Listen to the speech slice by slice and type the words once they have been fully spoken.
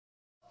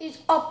Is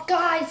up,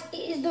 guys?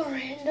 It is the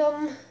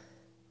random.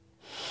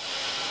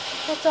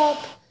 What's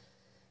up,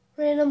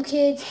 random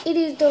kids? It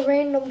is the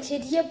random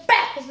kid here,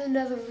 back with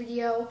another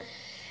video,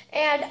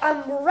 and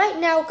I'm right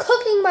now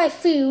cooking my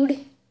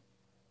food.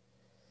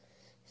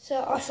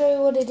 So I'll show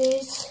you what it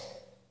is.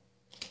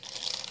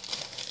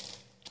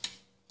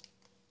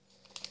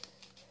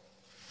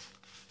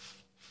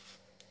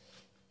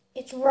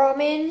 It's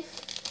ramen.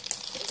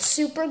 It's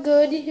super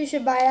good. You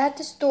should buy it at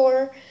the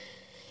store.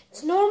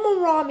 It's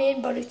normal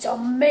ramen, but it's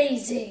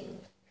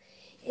amazing.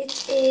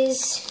 It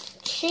is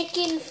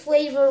chicken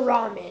flavor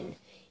ramen.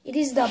 It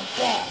is the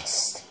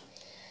best.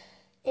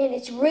 And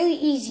it's really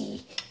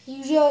easy.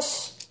 You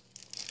just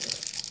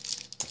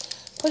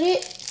put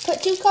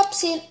 2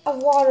 cups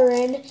of water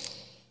in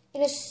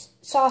a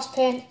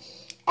saucepan,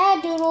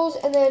 add noodles,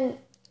 and then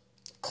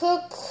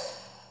cook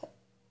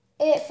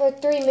it for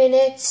 3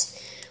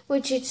 minutes,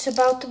 which it's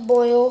about to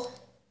boil.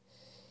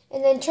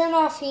 And then turn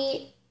off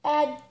heat,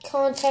 add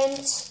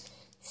contents,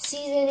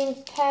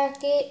 seasoning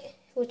packet,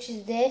 which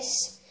is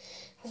this,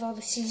 has all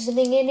the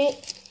seasoning in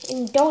it.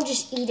 And don't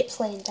just eat it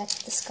plain,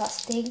 that's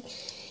disgusting.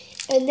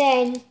 And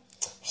then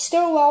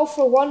stir well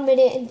for 1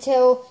 minute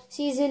until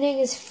seasoning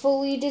is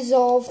fully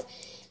dissolved.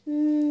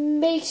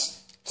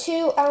 Makes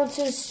 2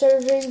 ounces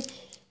serving.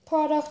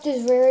 Product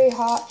is very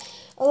hot.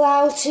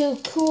 Allow to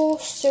cool,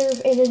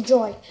 serve, and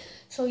enjoy.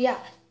 So yeah,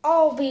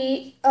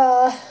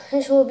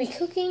 this will be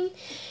cooking.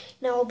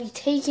 Now I'll be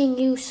taking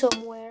you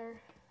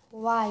somewhere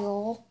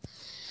while,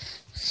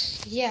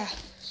 yeah,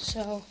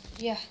 so,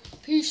 yeah,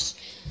 peace.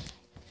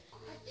 I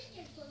think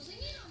you're closing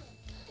in on it.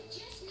 I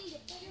just need a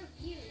better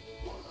view.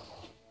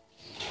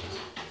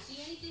 See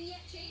anything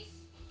yet, Chase?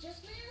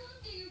 Just Mayor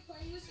Humdinger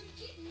playing with some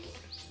kittens.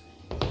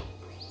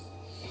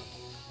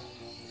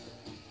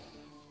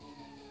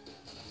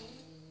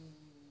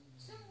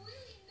 Some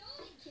really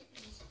naughty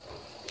kittens.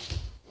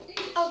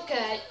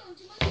 Okay.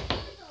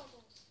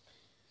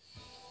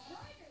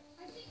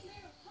 I think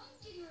Mayor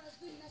Humdinger has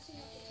been messing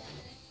up the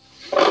cabinet.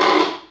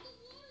 The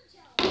water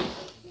tower.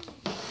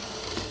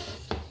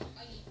 I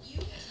need you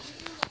to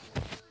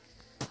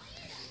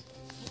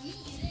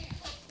use your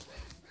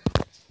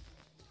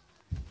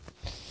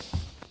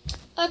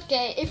water.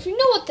 Okay, if you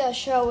know what that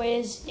show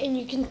is, and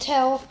you can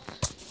tell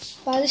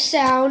by the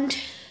sound,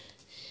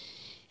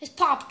 it's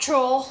Paw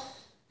Patrol.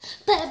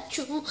 Paw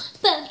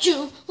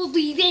Patrol will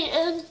be there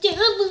on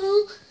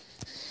double.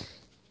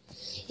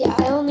 Yeah,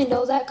 I only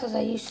know that because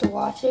I used to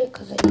watch it,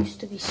 because I used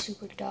to be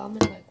super dumb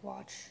and like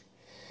watch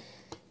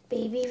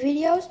baby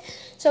videos.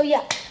 So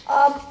yeah,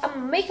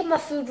 I'm making my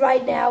food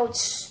right now.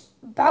 It's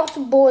about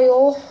to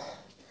boil.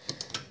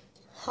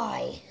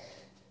 Hi.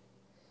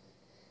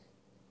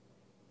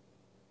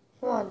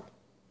 One.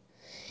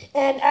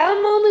 And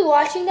I'm only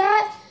watching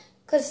that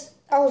because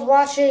I was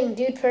watching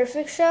Dude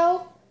Perfect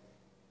show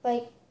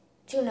like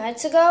 2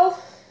 nights ago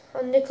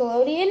on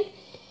Nickelodeon,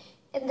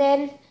 and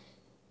then,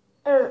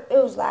 or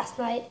it was last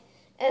night,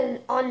 and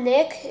on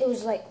Nick it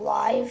was like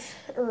live,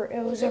 or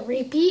it was a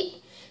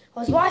repeat. I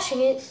was watching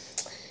it.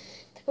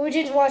 We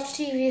didn't watch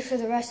TV for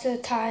the rest of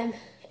the time,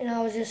 and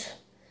I was just,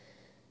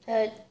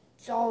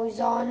 it's always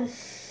on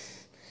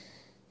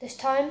this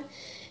time,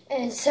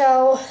 and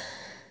so,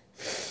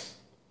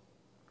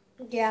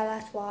 yeah,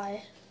 that's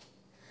why.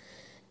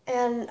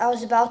 And I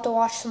was about to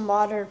watch some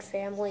Modern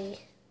Family.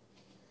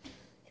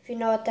 If you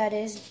know what that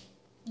is,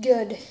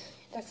 good.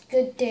 That's a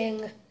good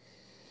thing.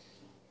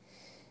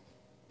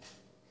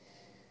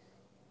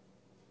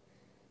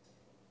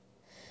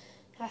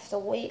 I have to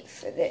wait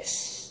for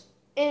this.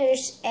 And it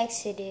just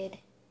exited.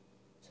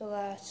 So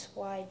that's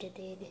why I did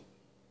it.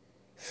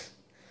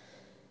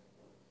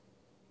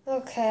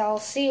 Okay, I'll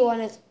see you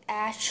when it's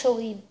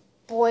actually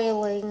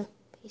boiling.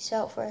 Peace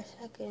out for a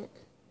second.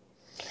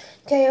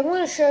 Okay, I'm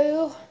going to show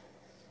you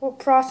what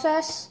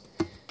process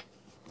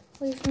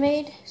we've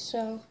made.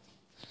 So,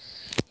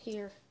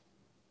 here.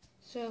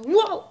 So,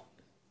 whoa!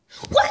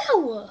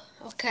 Wow!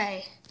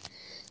 Okay.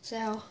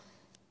 So,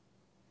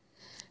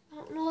 I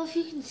don't know if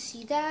you can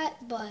see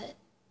that, but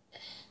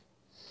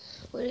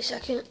wait a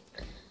second.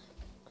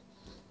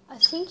 I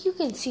think you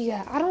can see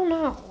that. I don't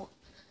know.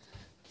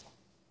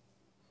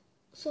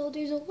 So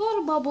there's a lot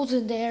of bubbles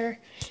in there,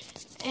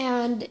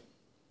 and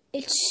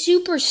it's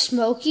super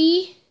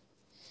smoky.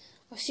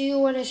 I'll see you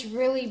when it's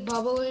really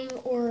bubbling,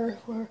 or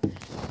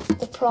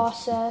the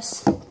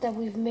process that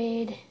we've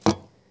made.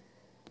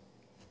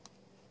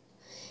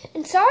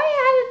 And sorry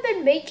I haven't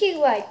been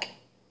making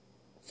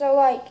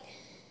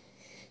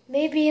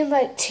maybe in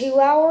like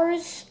 2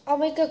 hours I'll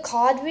make a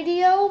COD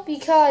video,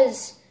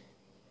 because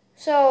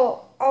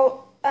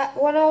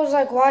when I was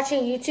like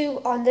watching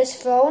YouTube on this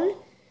phone,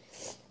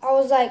 I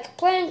was like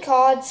playing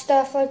COD,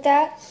 stuff like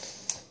that,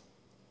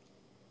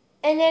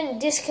 and then it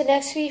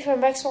disconnects me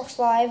from Xbox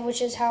Live,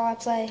 which is how I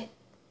play.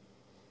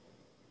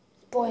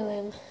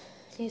 Boiling.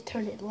 I need to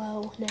turn it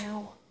low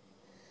now.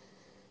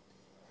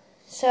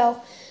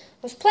 So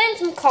I was playing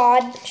some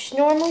COD, just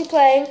normally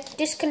playing,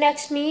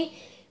 disconnects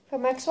me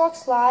from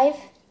Xbox Live.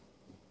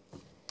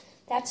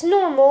 That's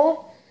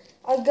normal.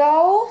 I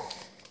go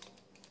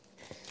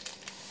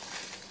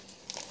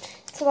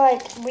to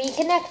like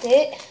reconnect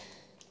it,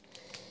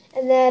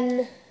 and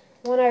then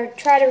when I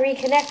try to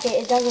reconnect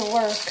it, it doesn't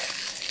work,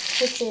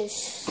 which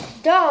is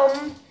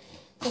dumb.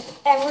 Because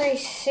every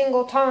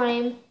single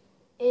time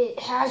it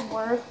has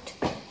worked,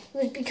 it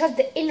was because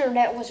the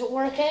internet wasn't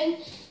working.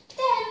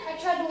 Then I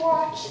tried to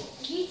watch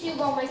YouTube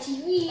on my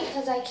TV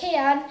because I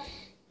can.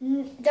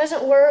 It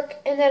doesn't work.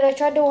 And then I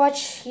tried to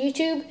watch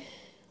YouTube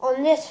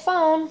on this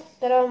phone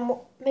that I'm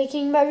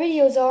making my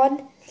videos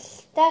on.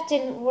 That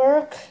didn't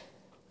work.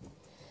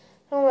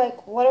 I'm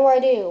like, what do I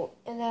do?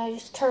 And then I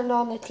just turned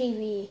on the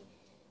TV.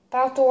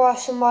 About to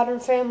watch some Modern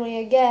Family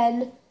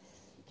again.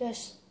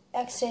 Just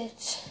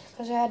exit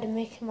because I had to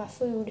make my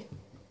food.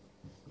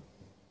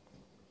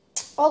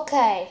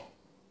 Okay.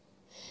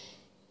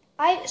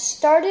 I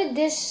started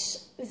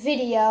this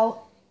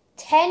video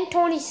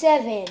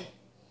 10:27.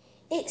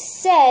 It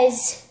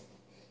says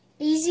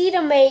easy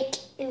to make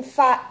in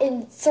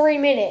 3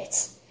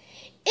 minutes.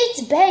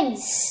 It's been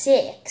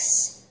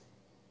 6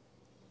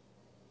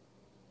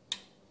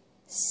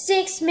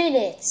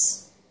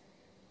 minutes.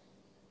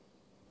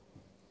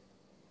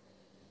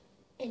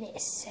 And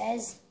it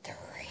says 3.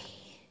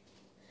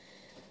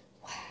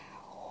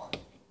 Wow.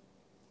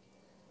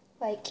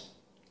 Like,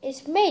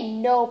 it's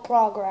made no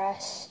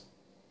progress.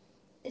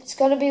 It's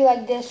gonna be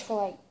like this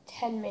for like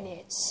 10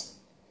 minutes.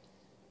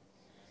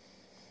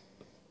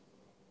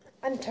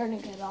 I'm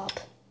turning it up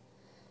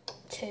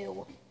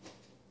too.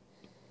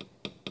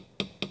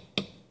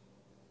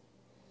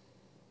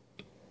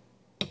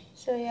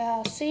 So yeah,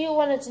 I'll see you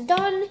when it's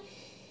done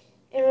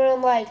and when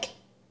I'm like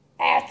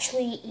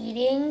actually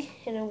eating,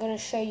 and I'm gonna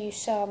show you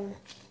some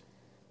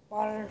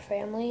Modern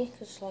Family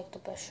because it's like the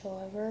best show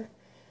ever.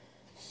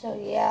 So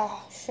yeah,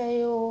 I'll show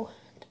you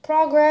the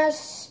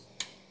progress,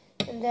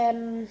 and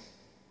then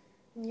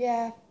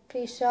yeah,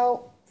 peace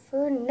out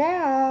for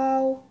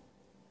now.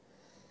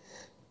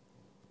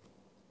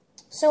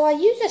 So I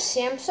use a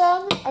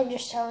Samsung, I'm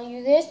just telling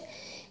you this,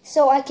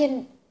 so I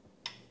can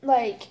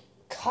like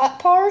cut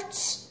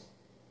parts.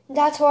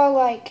 That's why I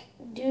like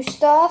do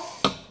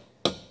stuff.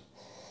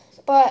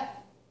 But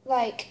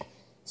like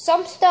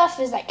some stuff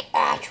is like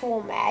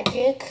actual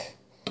magic.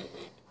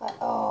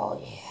 Oh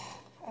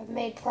yeah, I've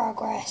made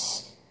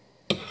progress.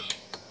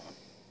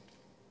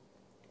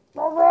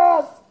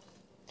 Progress!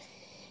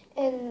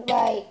 And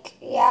like,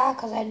 yeah,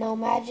 because I know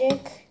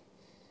magic.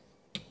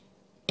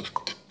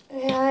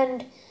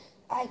 And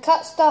I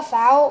cut stuff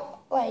out,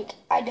 like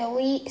I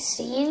delete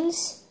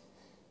scenes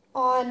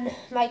on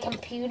my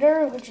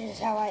computer, which is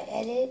how I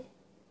edit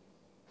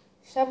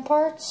some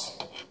parts.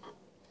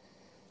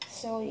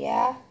 So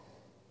yeah.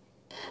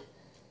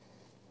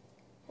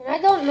 And I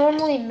don't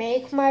normally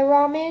make my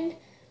ramen.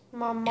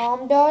 My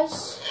mom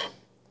does.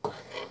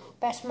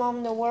 Best mom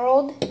in the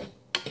world.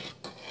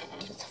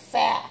 It's a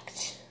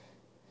fact.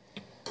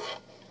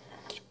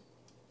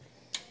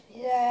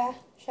 Yeah,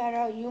 shout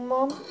out you,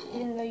 Mom,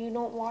 even though you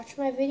don't watch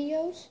my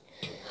videos.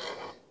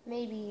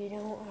 Maybe you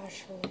don't,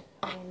 actually.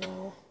 I don't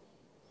know.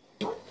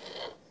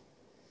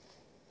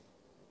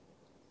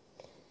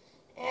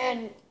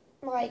 And,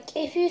 like,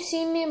 if you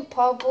see me in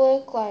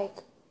public,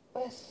 like,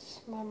 with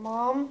my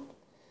mom,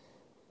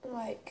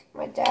 like,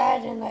 my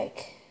dad, and,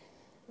 like,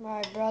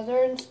 my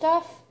brother and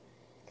stuff,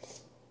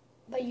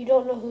 but you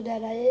don't know who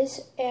that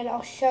is, and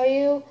I'll show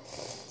you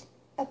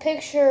a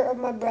picture of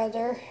my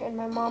brother and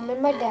my mom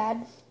and my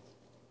dad.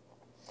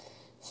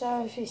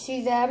 So if you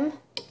see them,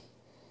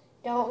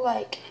 don't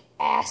like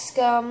ask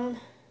them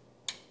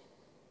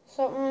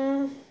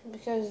something,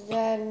 because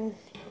then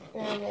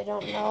they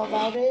don't know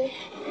about it.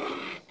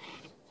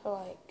 So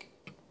like,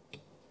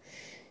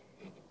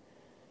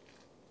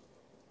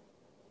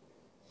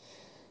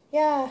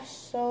 yeah,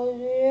 so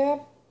yeah,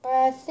 but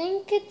I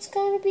think it's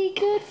gonna be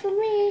good for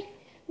me.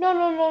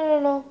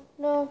 No.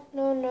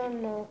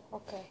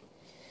 Okay.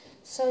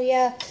 So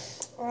yeah,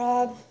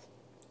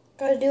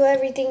 gotta do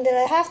everything that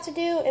I have to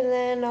do, and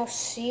then I'll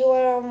see you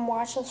when I'm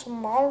watching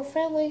some Modern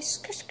Family.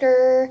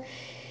 Skr.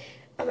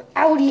 I'm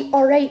outie,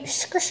 alright.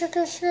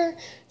 Skr.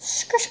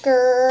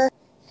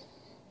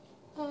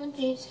 Oh,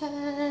 Jesus.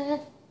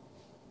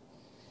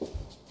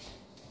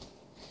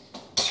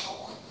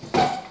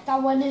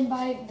 That went in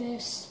by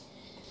this.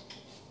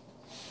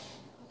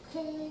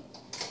 Okay.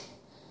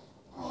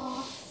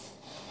 Off.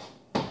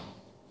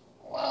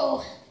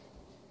 Whoa.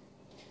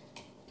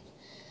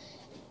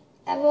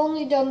 I've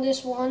only done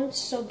this once,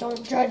 so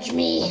don't judge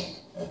me.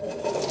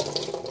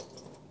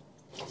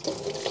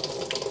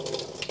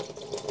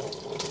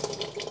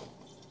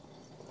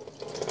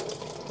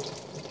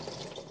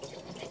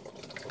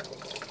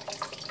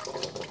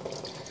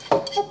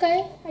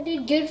 Okay, I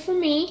did good for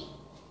me.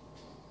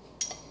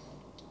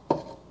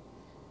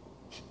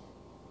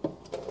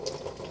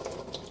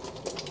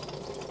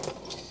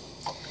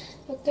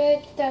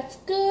 Okay, that's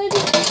good.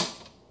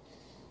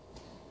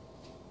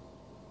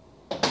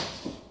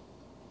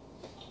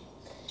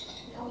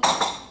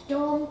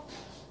 Don't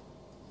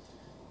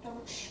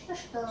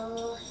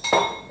stir.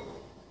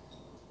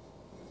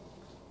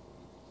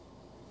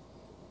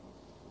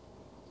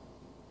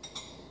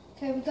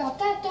 Okay, we got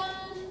that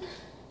done.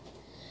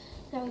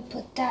 Now we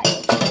put that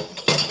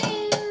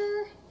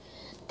there.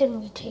 Then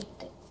we take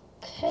the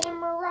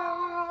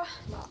camera,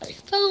 my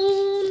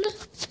phone.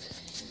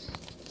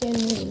 Then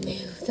we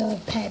move the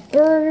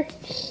pepper,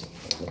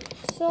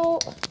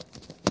 salt.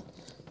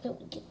 Then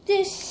we get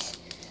this.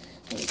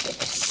 Then we get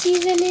the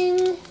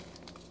seasoning.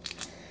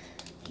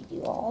 We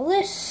do all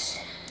this.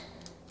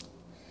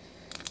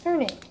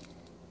 Turn it.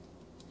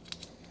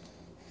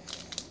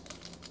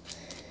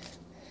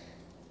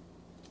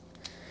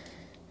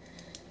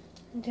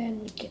 And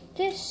then we get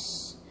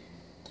this.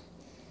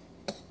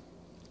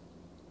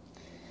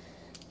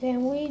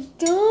 Then we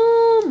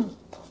dump.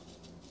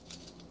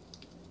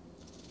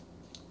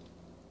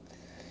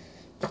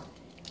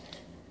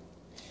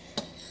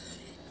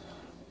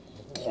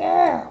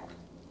 Yeah.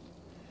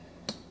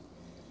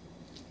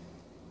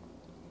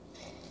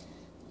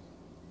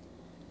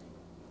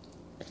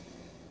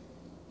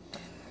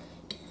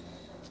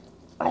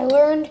 I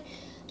learned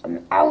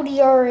an Audi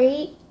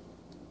R8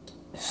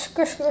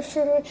 skr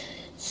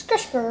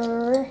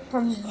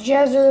from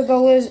Jezzer the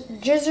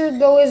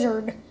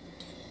Lizard.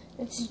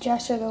 It's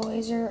Jezzer the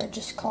Lizard, I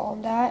just call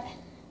him that.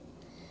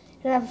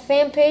 And I have a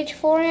fan page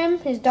for him.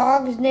 His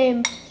dog is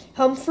named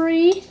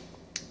Humphrey.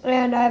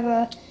 And I have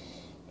a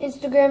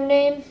Instagram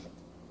name.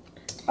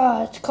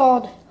 It's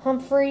called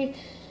Humphrey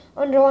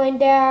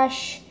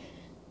 _L_laser.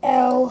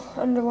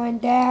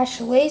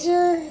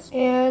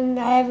 And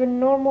I have a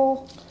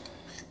normal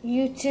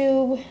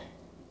YouTube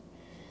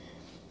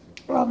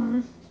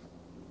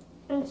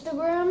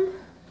Instagram.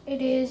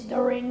 It is The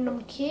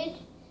Random Kid.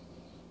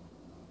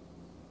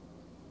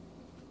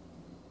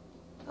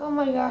 Oh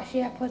my gosh,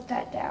 yeah, put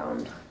that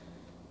down.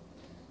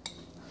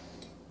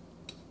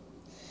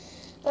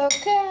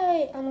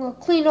 Okay, I'm gonna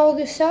clean all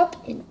this up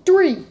in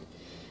 3,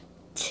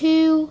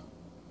 2,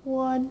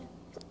 1.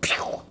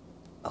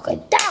 Okay,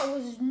 that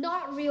was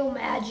not real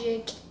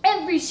magic.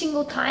 Every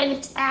single time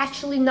it's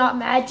actually not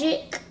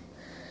magic.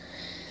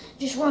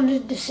 Just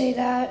wanted to say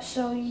that.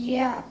 So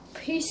yeah,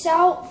 peace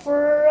out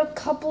for a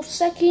couple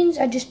seconds.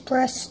 I just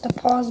pressed the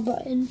pause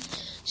button.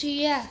 So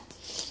yeah,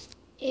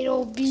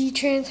 it'll be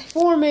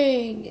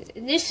transforming.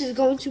 This is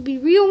going to be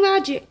real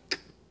magic.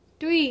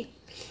 3,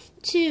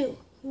 2,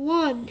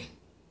 1.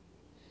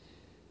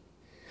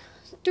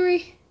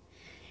 3,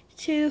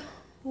 2,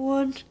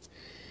 1.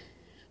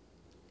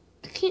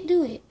 I can't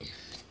do it.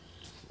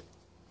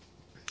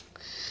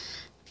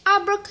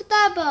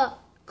 Abracadabra.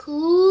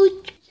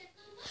 Cool.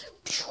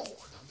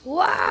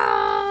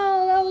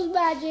 Wow, that was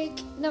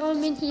magic. Now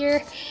I'm in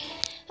here.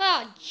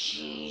 Oh,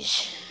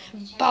 jeez.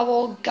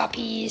 Bubble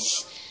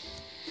guppies.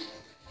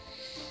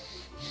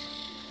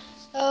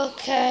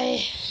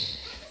 Okay.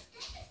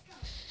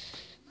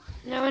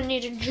 Now I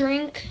need a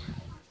drink.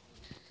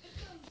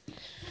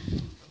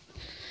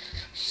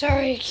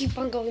 Sorry, I keep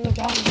on going the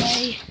wrong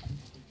way.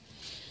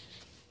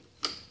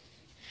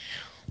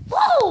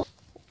 Whoa!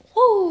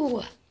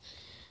 Whoa!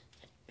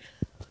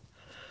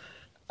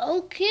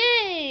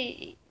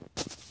 Okay.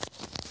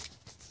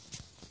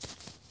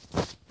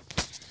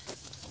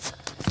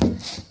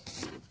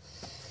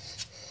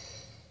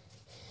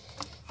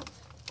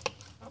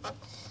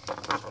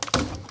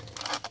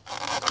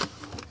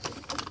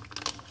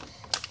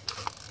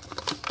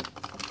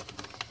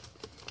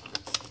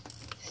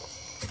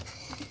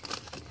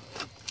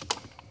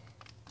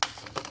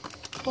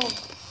 Oh.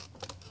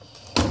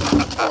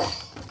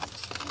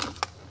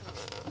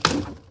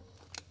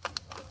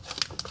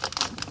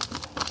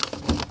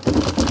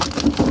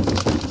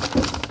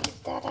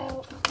 Get that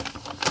out.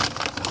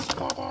 Get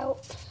that out.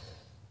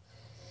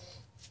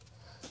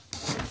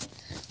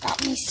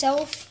 Got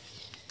myself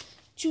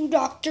 2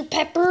 Dr.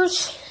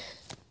 Peppers.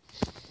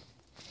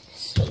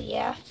 So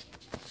yeah.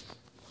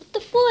 What the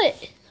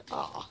foot?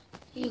 Oh,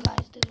 you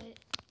guys do it.